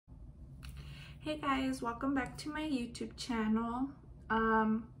Hey guys, welcome back to my YouTube channel.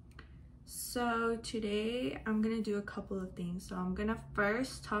 So today I'm gonna do a couple of things. So I'm gonna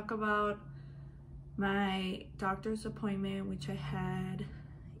first talk about my doctor's appointment, which I had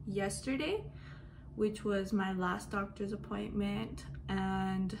yesterday, which was my last doctor's appointment.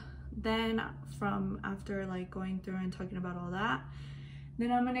 And then after like going through and talking about all that,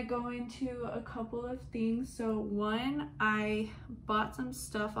 then I'm gonna go into a couple of things. So one, I bought some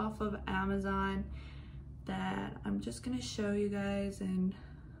stuff off of Amazon that I'm just gonna show you guys, and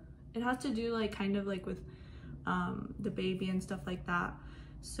it has to do like kind of like with the baby and stuff like that.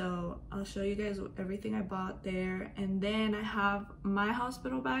 So I'll show you guys everything I bought there, and then I have my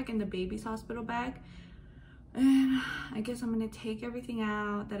hospital bag and the baby's hospital bag, and I guess I'm gonna take everything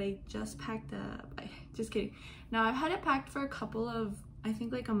out that I just packed up. Just kidding. Now I've had it packed for a couple of, I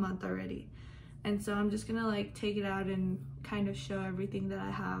think like a month already, and so I'm just gonna like take it out and kind of show everything that I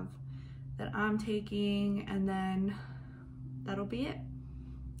have that I'm taking, and then that'll be it.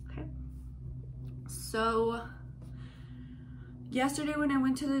 Okay, so yesterday when I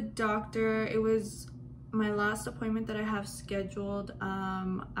went to the doctor, it was my last appointment that I have scheduled.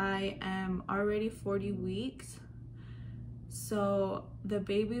 I am already 40 weeks, so the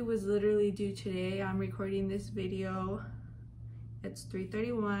baby was literally due today. I'm recording this video. It's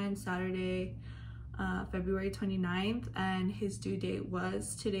 3:31 Saturday, February 29th, and his due date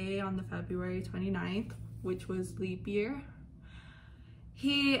was today on the February 29th, which was leap year.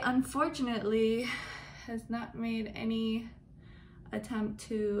 He unfortunately has not made any attempt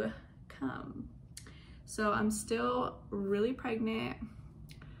to come. So I'm still really pregnant,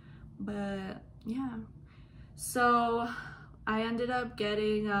 but yeah. So I ended up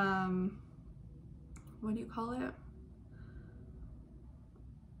getting, what do you call it?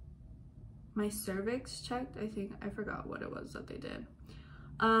 My cervix checked. I forgot what it was that they did.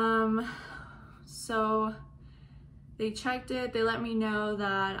 So they checked it. They let me know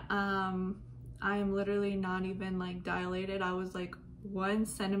that I am literally not even like dilated. I was like 1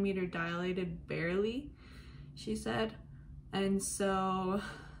 centimeter dilated, barely, she said. And so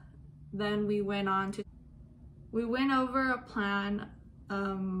then we went over a plan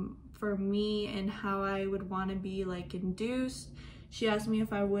for me and how I would want to be like induced. She asked me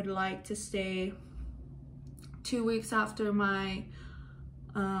if I would like to stay 2 weeks after my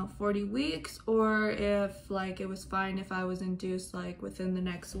 40 weeks, or if like it was fine if I was induced like within the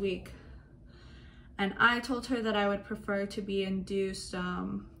next week. And I told her that I would prefer to be induced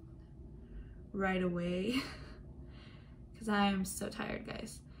right away because I am so tired,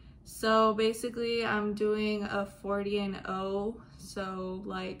 guys. So basically I'm doing a 40 and 0. So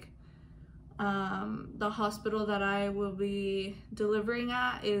like the hospital that I will be delivering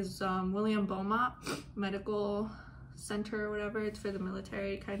at is William Beaumont Medical Center or whatever. It's for the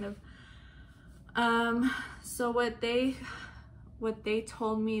military kind of. So what they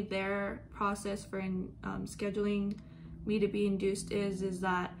told me their process for scheduling me to be induced is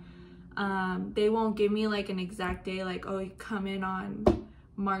that they won't give me like an exact day, like, oh, you come in on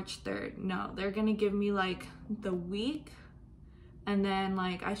March 3rd. No, they're gonna give me like the week, and then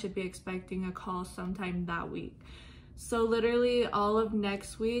like I should be expecting a call sometime that week. So literally all of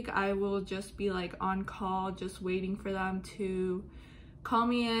next week I will just be like on call, just waiting for them to call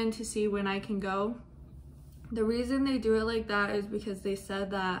me in to see when I can go. The reason they do it like that is because they said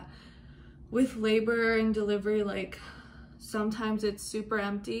that with labor and delivery, like sometimes it's super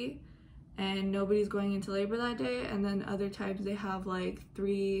empty and nobody's going into labor that day, and then other times they have like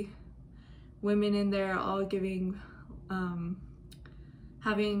 3 women in there all giving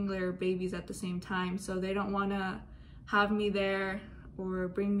having their babies at the same time. So they don't want to have me there or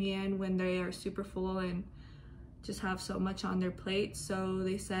bring me in when they are super full and just have so much on their plate. So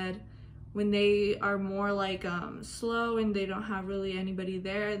they said when they are more like slow and they don't have really anybody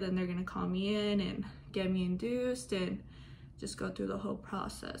there, then they're gonna call me in and get me induced and just go through the whole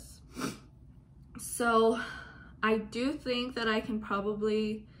process. So I do think that I can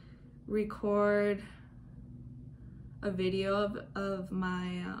probably record a video of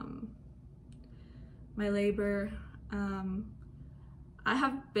my my labor. I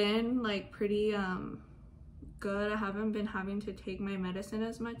have been like pretty good. I haven't been having to take my medicine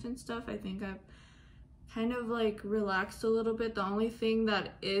as much and stuff. I think I've kind of like relaxed a little bit. The only thing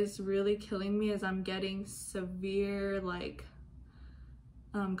that is really killing me is I'm getting severe like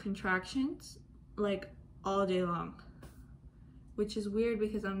contractions like all day long, which is weird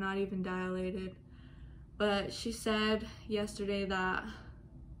because I'm not even dilated. But she said yesterday that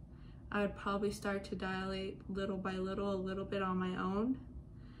I would probably start to dilate little by little, a little bit on my own.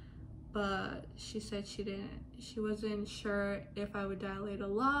 But she said she wasn't sure if I would dilate a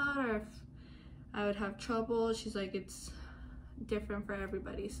lot or if I would have trouble. She's like, it's different for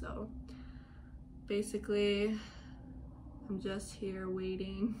everybody. So basically I'm just here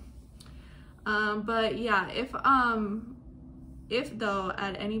waiting. But yeah, if though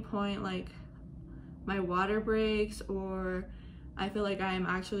at any point like my water breaks or I feel like I am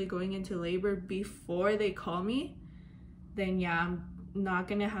actually going into labor before they call me, then yeah, I'm not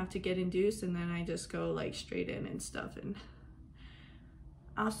gonna have to get induced, and then I just go like straight in and stuff. And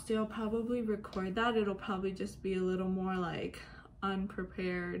I'll still probably record that. It'll probably just be a little more like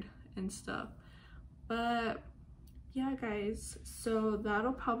unprepared and stuff. But yeah guys, so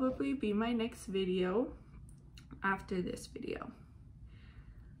that'll probably be my next video after this video.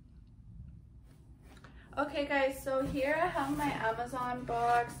 Okay guys, so here I have my Amazon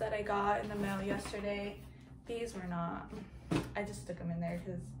box that I got in the mail yesterday. These were not, I just stuck them in there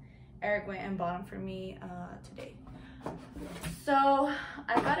because Eric went and bought them for me today. So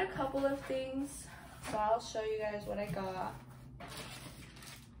I got a couple of things, so I'll show you guys what I got.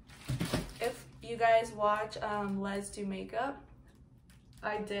 If you guys watch Let's Do Makeup,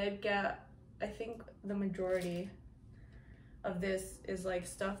 I did get, I think the majority of this is like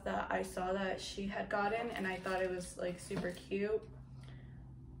stuff that I saw that she had gotten, and I thought it was like super cute.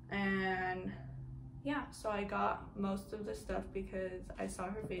 And yeah, so I got most of the stuff because I saw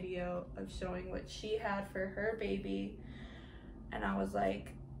her video of showing what she had for her baby, and I was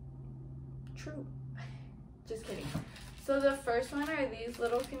like, true. Just kidding. So the first one are these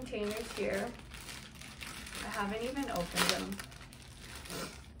little containers here. I haven't even opened them.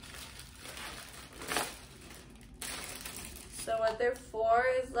 So what they're for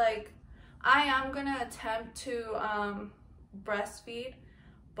is like, I am gonna attempt to breastfeed,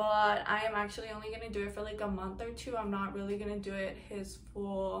 but I am actually only gonna do it for like a month or two. I'm not really gonna do it his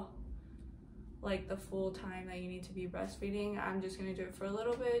full, like the full time that you need to be breastfeeding. I'm just gonna do it for a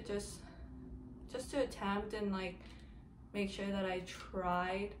little bit, just to attempt and like make sure that I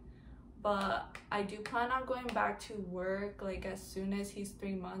tried. But I do plan on going back to work like as soon as he's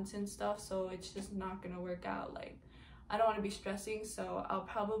 3 months and stuff, so it's just not gonna work out. Like, I don't want to be stressing, so I'll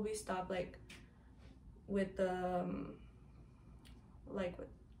probably stop like with the like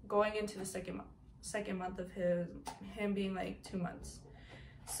going into the second month of him being like 2 months.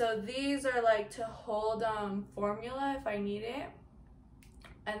 So these are like to hold formula if I need it,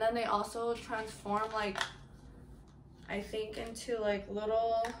 and then they also transform like, I think, into like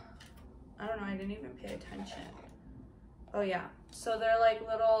little, I don't know, I didn't even pay attention. Oh yeah, so they're like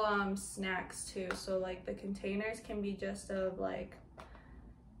little snacks too. So like the containers can be just of like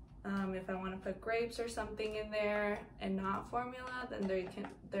if I want to put grapes or something in there and not formula, then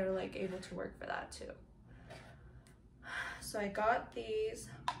they're like able to work for that too. So I got these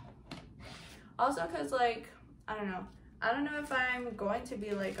also because like I don't know if I'm going to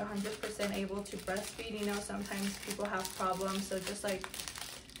be like 100% able to breastfeed. You know, sometimes people have problems, so just like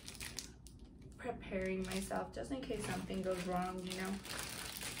preparing myself just in case something goes wrong, you know.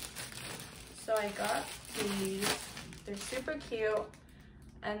 So I got these. They're super cute,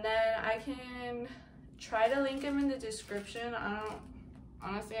 and then I can try to link them in the description.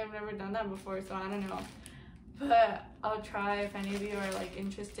 Honestly, I've never done that before, so I don't know, but I'll try if any of you are like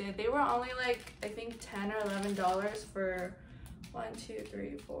interested. They were only like, I think $10 or $11 for 1, 2,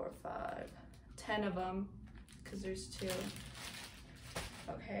 3, 4, 5, 10 of them, because there's 2.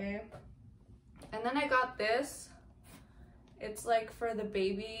 Okay. And then I got this. It's like for the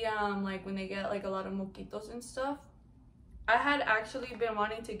baby, like when they get like a lot of moquitos and stuff. I had actually been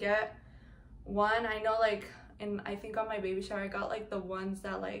wanting to get one. I know like, I think on my baby shower I got like the ones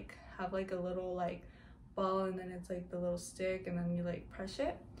that like have like a little like ball, and then it's like the little stick, and then you like press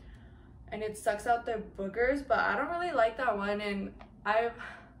it and it sucks out their boogers. But I don't really like that one, and I've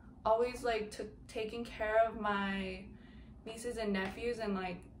always like taken care of my nieces and nephews, and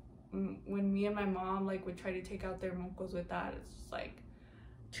like when me and my mom like would try to take out their mocos with that, it's just like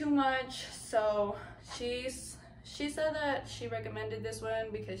too much. So she said that she recommended this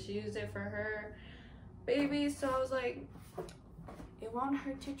one because she used it for her baby, so I was like, it won't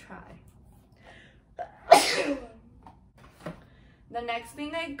hurt to try. The next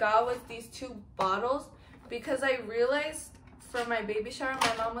thing I got was these 2 bottles because I realized for my baby shower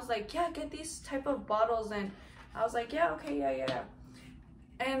my mom was like, yeah, get these type of bottles, and I was like, yeah, okay, yeah.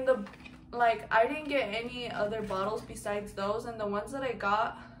 And I didn't get any other bottles besides those, and the ones that I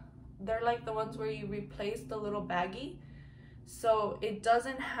got, they're like the ones where you replace the little baggie, so it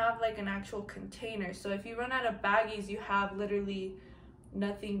doesn't have like an actual container. So if you run out of baggies, you have literally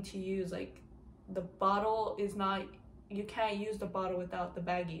nothing to use. Like the bottle is not, you can't use the bottle without the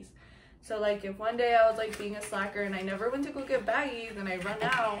baggies. So like if one day I was like being a slacker and I never went to go get baggies and I run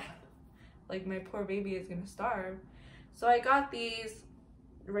out, like my poor baby is gonna starve. So I got these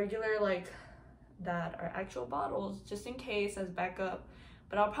regular, like, that are actual bottles just in case as backup,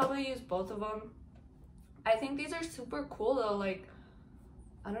 but I'll probably use both of them. I think these are super cool though. Like,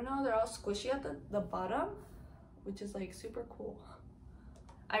 I don't know, they're all squishy at the bottom, which is like super cool.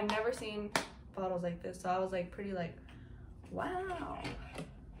 I've never seen bottles like this, so I was like pretty like, wow.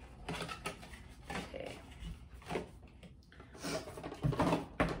 Okay.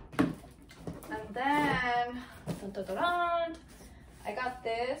 And then I got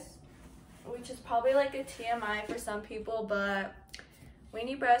this, which is probably like a TMI for some people, but when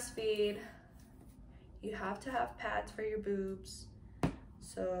you breastfeed, you have to have pads for your boobs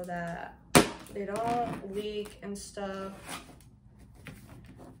so that they don't leak and stuff.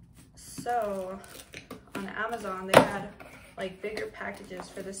 So on Amazon, they had like bigger packages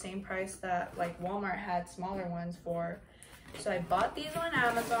for the same price that like Walmart had smaller ones for. So I bought these on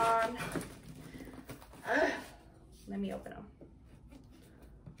Amazon. Let me open them.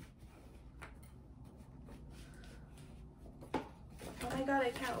 Oh my god, I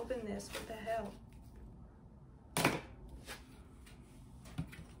can't open this. What the hell?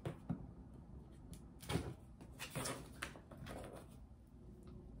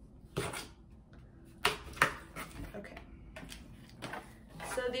 Okay.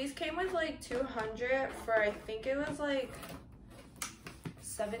 So these came with like 200 for, I think it was like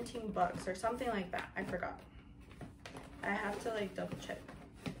 17 bucks or something like that. I forgot. I have to like double check.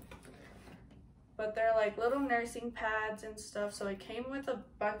 But they're like little nursing pads and stuff, so it came with a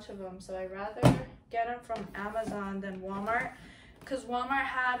bunch of them. So I'd rather get them from Amazon than Walmart, because Walmart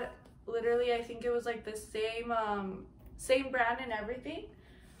had literally, I think it was like the same brand and everything,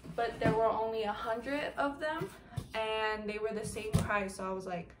 but there were only 100 of them and they were the same price. So I was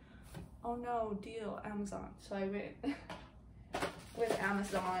like, oh no, deal, Amazon. So I went with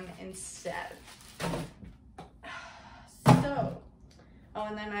Amazon instead. So, oh,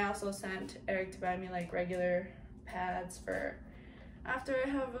 and then I also sent Eric to buy me like regular pads for after I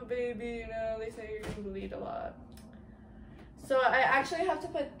have a baby, you know, they say you're gonna bleed a lot. So I actually have to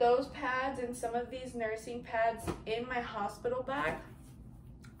put those pads and some of these nursing pads in my hospital bag.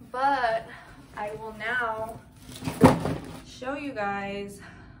 But I will now show you guys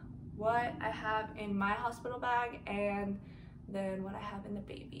what I have in my hospital bag and then what I have in the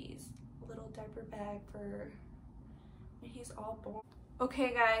baby's little diaper bag for when he's all born.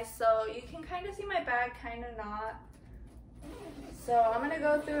 Okay guys, so you can kind of see my bag, kind of not. So I'm gonna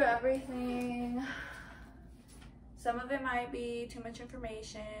go through everything. Some of it might be too much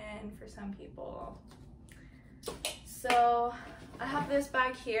information for some people. So I have this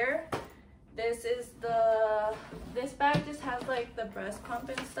bag here. This bag just has like the breast pump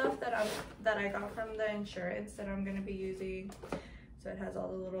and stuff that I got from the insurance that I'm gonna be using. So it has all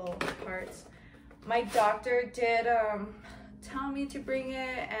the little parts. My doctor did tell me to bring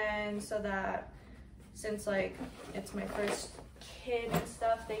it, and so that since like it's my first kid and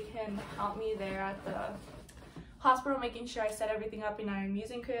stuff, they can help me there at the hospital, making sure I set everything up and I'm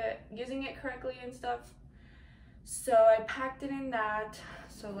using it correctly and stuff. So I packed it in that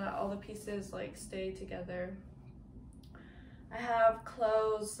so that all the pieces like stay together. I have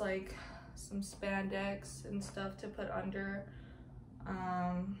clothes, like some spandex and stuff to put under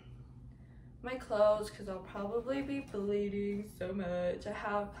my clothes because I'll probably be bleeding so much. I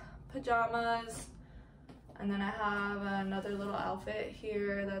have pajamas, and then I have another little outfit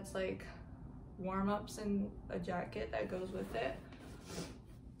here that's like warm-ups and a jacket that goes with it.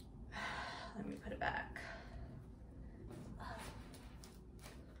 Let me put it back.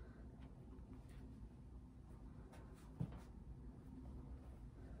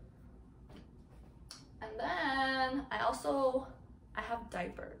 And then I have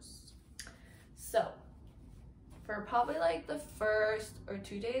diapers. So for probably like the first or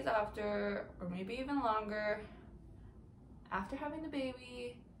 2 days after, or maybe even longer, after having the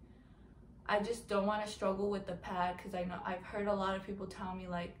baby, I just don't want to struggle with the pad, because I know I've heard a lot of people tell me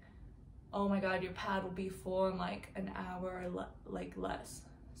like, oh my god, your pad will be full in like an hour or like less.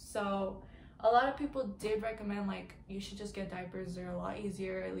 So a lot of people did recommend like you should just get diapers. They're a lot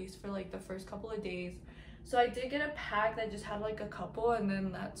easier, at least for like the first couple of days. So I did get a pack that just had like a couple, and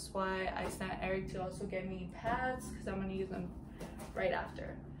then that's why I sent Eric to also get me pads, because I'm gonna use them right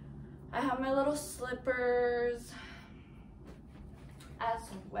after. I have my little slippers as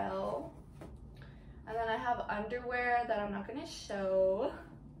well. And then I have underwear that I'm not gonna show.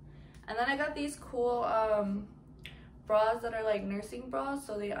 And then I got these cool bras that are like nursing bras,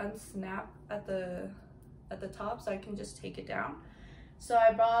 so they unsnap at the top, so I can just take it down. So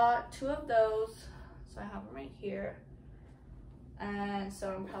I bought 2 of those, so I have them right here. And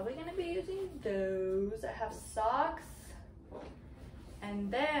so I'm probably gonna be using those. I have socks.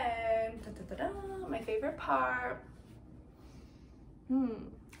 And then, my favorite part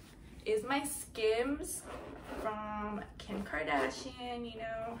is my Skims from Kim Kardashian, you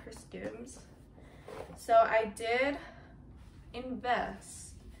know, her Skims. So I did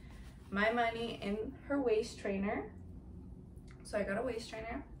invest my money in her waist trainer. So I got a waist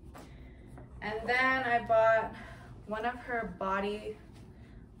trainer. And then I bought one of her body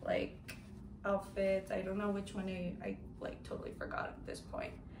like outfits. I don't know which one I like totally forgot at this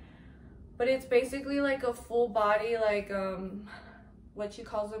point. But it's basically like a full body, like what she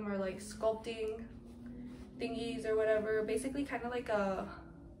calls them are like sculpting thingies or whatever. Basically kind of like a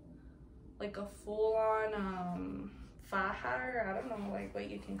full-on faja, or I don't know like what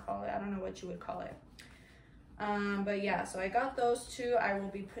you can call it. I don't know what you would call it. But yeah, so I got those two. I will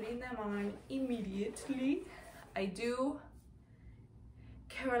be putting them on immediately. I do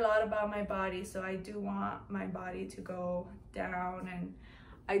care a lot about my body, so I do want my body to go down, and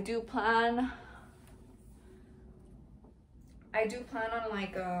I do plan on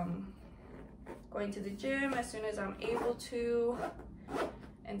like going to the gym as soon as I'm able to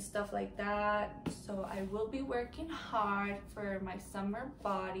and stuff like that. So I will be working hard for my summer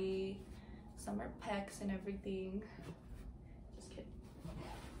body, summer pecs and everything. Just kidding.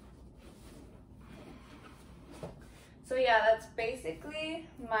 So yeah, that's basically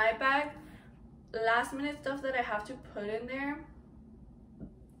my bag. Last minute stuff that I have to put in there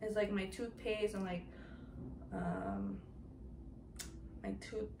is like my toothpaste and like my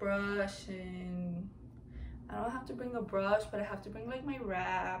toothbrush, and I don't have to bring a brush, but I have to bring like my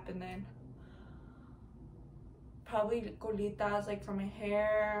wrap, and then probably colitas like for my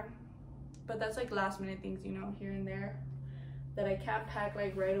hair. But that's like last minute things, you know, here and there that I can't pack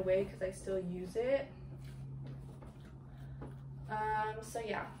like right away because I still use it. So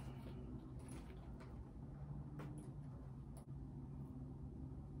yeah.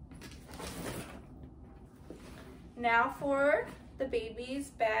 Now for the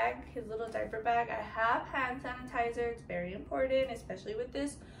baby's bag, his little diaper bag. I have hand sanitizer. It's very important, especially with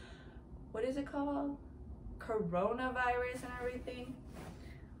this, what is it called? Coronavirus and everything.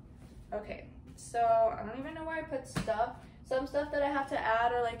 Okay, so I don't even know where I put stuff. Some stuff that I have to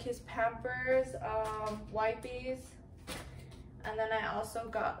add are like his Pampers, wipies. And then I also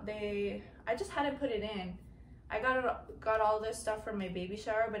got I just hadn't put it in. I got all this stuff from my baby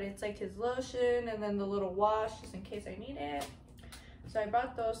shower, but it's like his lotion and then the little wash just in case I need it. So I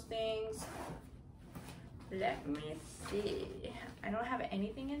brought those things. Let me see. I don't have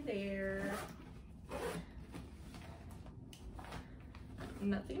anything in there.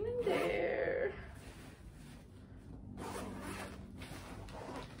 Nothing in there.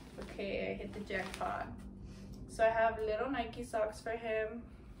 Okay, I hit the jackpot. So I have little Nike socks for him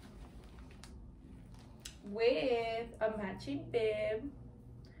with a matching bib.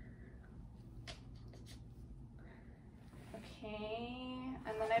 Okay,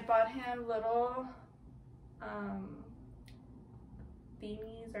 and then I bought him little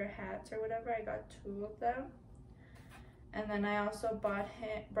beanies or hats or whatever. I got 2 of them. And then I also brought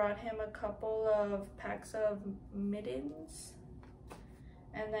him a couple of packs of mittens.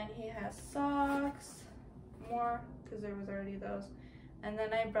 And then he has socks, more, because there was already those. And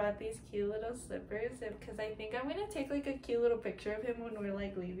then I brought these cute little slippers because I think I'm gonna take like a cute little picture of him when we're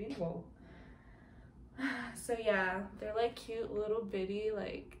like leaving. Whoa. So yeah, they're like cute little bitty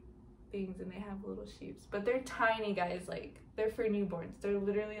like things, and they have little sheeps, but they're tiny, guys. Like they're for newborns. They're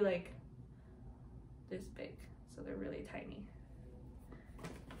literally like this big, so they're really tiny.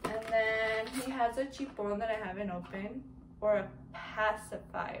 And then he has a chipon that I haven't opened, or a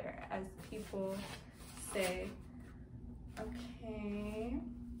pacifier as people say. Okay,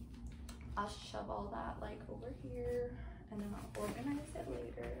 I'll shove all that like over here, and then I'll organize it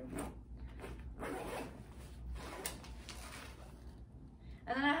later.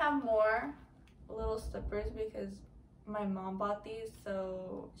 And then I have more little slippers because my mom bought these,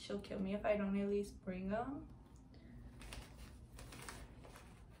 so she'll kill me if I don't at least bring them.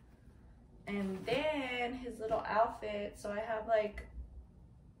 And then his little outfit. So I have like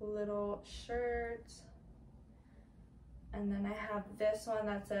little shirts. And then I have this one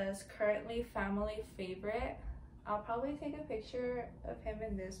that says currently family favorite. I'll probably take a picture of him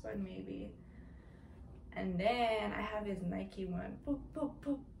in this one maybe. And then I have his Nike one. Boop, boop,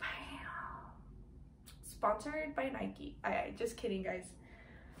 boop, bam. Sponsored by Nike. Just kidding, guys.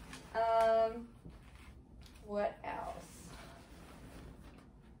 What else?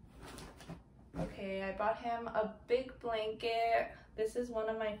 Okay, I bought him a big blanket. This is one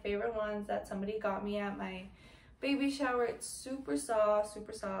of my favorite ones that somebody got me at my baby shower. It's super soft,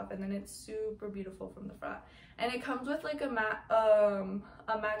 and then it's super beautiful from the front. And it comes with like a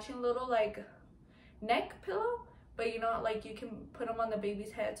matching little like neck pillow, but you know, like you can put them on the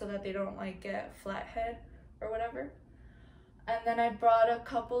baby's head so that they don't like get flat head or whatever. And then I brought a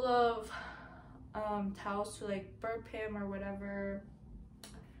couple of towels to like burp him or whatever.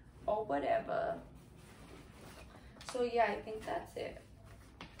 So yeah, I think that's it.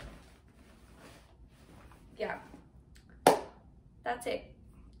 Yeah, that's it.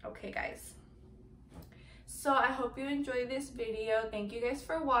 Okay guys, so I hope you enjoyed this video. Thank you guys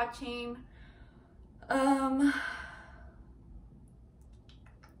for watching.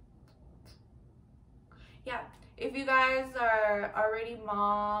 Yeah, if you guys are already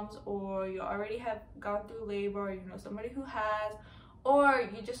moms, or you already have gone through labor, or you know somebody who has, or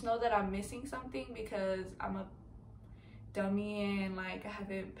you just know that I'm missing something because I'm a dummy and like I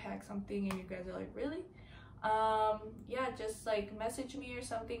haven't packed something and you guys are like, really? Yeah, just like message me or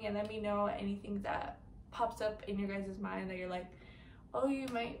something and let me know anything that pops up in your guys' mind that you're like, oh, you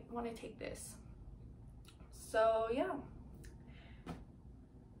might want to take this. So yeah,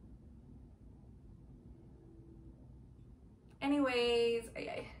 anyways,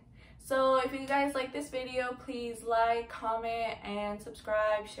 okay. So if you guys like this video, please like, comment, and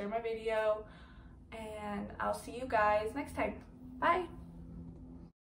subscribe, share my video, and I'll see you guys next time. Bye.